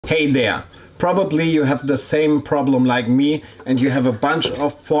Hey there! Probably you have the same problem like me and you have a bunch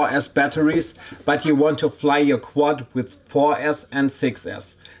of 4S batteries, but you want to fly your quad with 4S and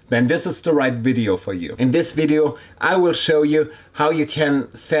 6S. Then this is the right video for you. In this video I will show you how you can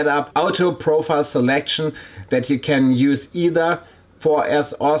set up auto profile selection that you can use either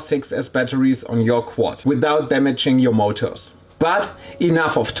 4S or 6S batteries on your quad without damaging your motors. But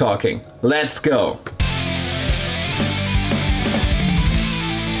enough of talking, let's go!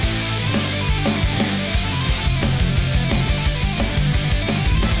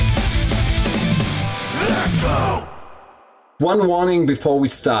 One warning before we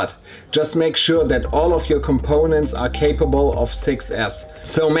start. Just make sure that all of your components are capable of 6S.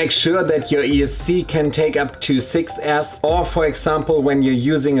 So make sure that your ESC can take up to 6S, or for example when you're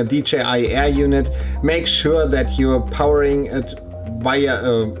using a DJI Air unit, make sure that you're powering it via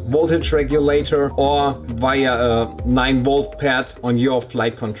a voltage regulator or via a 9-volt pad on your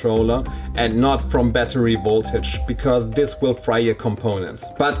flight controller and not from battery voltage, because this will fry your components.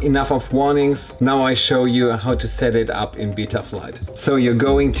 But enough of warnings, now I show you how to set it up in Betaflight. So you're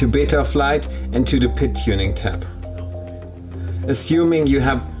going to Betaflight and to the PID tuning tab. Assuming you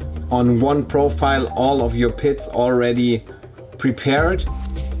have on one profile all of your PIDs already prepared,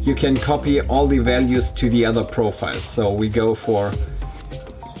 you can copy all the values to the other profiles. So we go for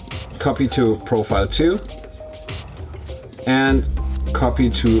copy to profile 2 and copy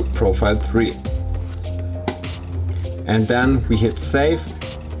to profile 3. And then we hit save.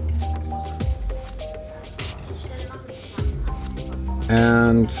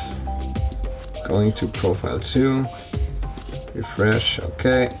 And going to profile 2, refresh,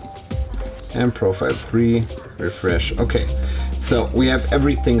 okay. And profile 3, refresh, okay. So we have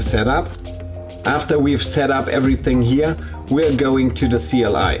everything set up. After we've set up everything here, we're going to the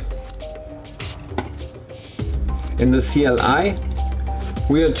CLI. In the CLI,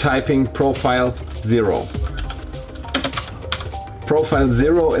 we are typing profile 0. Profile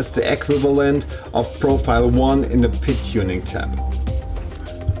 0 is the equivalent of profile 1 in the PID tuning tab.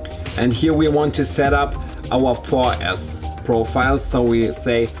 And here we want to set up our 4S profile, so we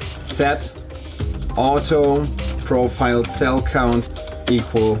say set auto profile cell count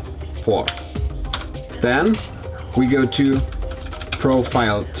equal 4. Then we go to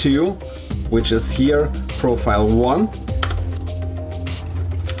profile 2, which is here profile 1,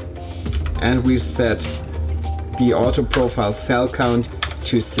 and we set the auto profile cell count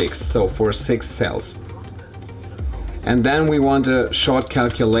to 6, so for 6 cells. And then we want a short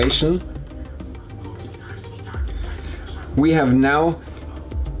calculation. We have now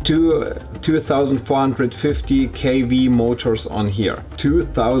 2450 kV motors on here.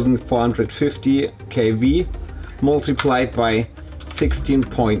 2450 kV multiplied by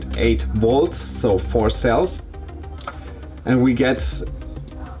 16.8 volts, so 4 cells, and we get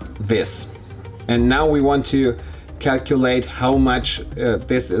this. And now we want to calculate how much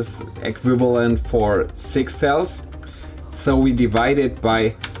this is equivalent for 6 cells. So we divide it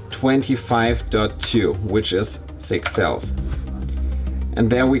by 25.2, which is 6 cells. And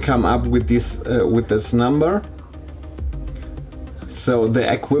there we come up with this number. So the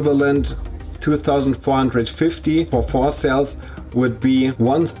equivalent 2450 for 4 cells would be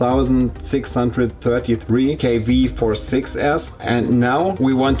 1633 kV for 6S. And now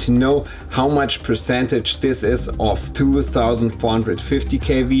we want to know how much percentage this is of 2450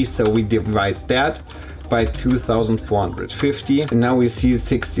 kV, so we divide that by 2450 and now we see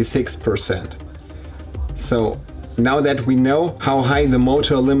 66%. So now that we know how high the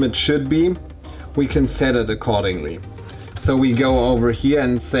motor limit should be, we can set it accordingly. So we go over here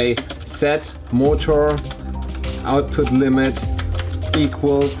and say set motor output limit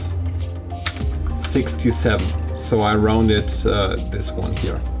equals 67. So I rounded this one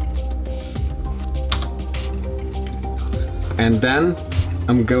here. And then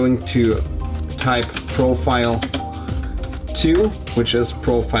I'm going to type profile 2, which is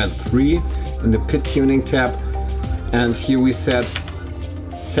profile 3 in the PID tuning tab. And here we set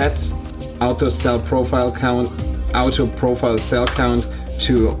auto profile cell count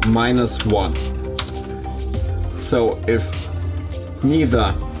to -1. So if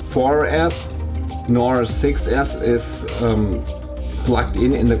neither 4S nor 6S is plugged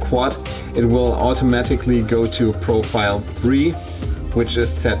in the quad, it will automatically go to profile 3, which is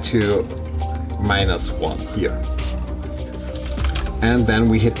set to -1 here. And then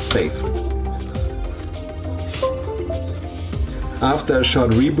we hit save. After a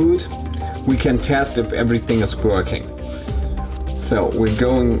short reboot, we can test if everything is working. So we're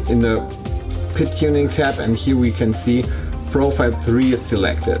going in the PID tuning tab, and here we can see profile 3 is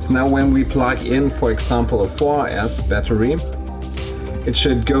selected. Now when we plug in, for example, a 4S battery, it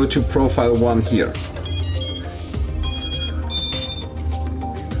should go to profile 1 here.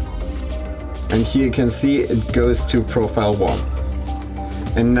 And here you can see it goes to profile 1.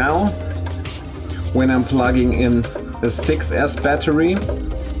 And now, when I'm plugging in a 6S battery,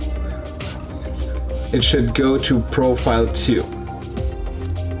 it should go to profile 2.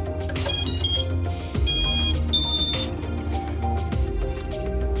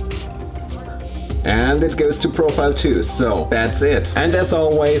 And it goes to profile 2, so that's it. And as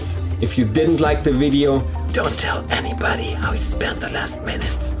always, if you didn't like the video, don't tell anybody how you spent the last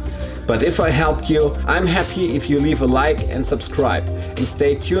minutes. But if I helped you, I'm happy if you leave a like and subscribe, and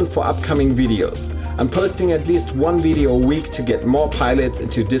stay tuned for upcoming videos. I'm posting at least one video a week to get more pilots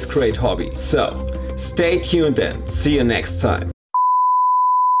into this great hobby. So, stay tuned then. See you next time.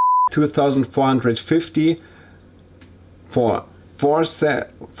 2,450 for 4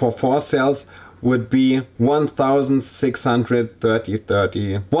 cells would be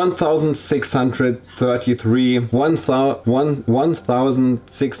 1,633,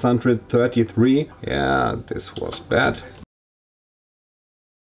 1,633, yeah, this was bad.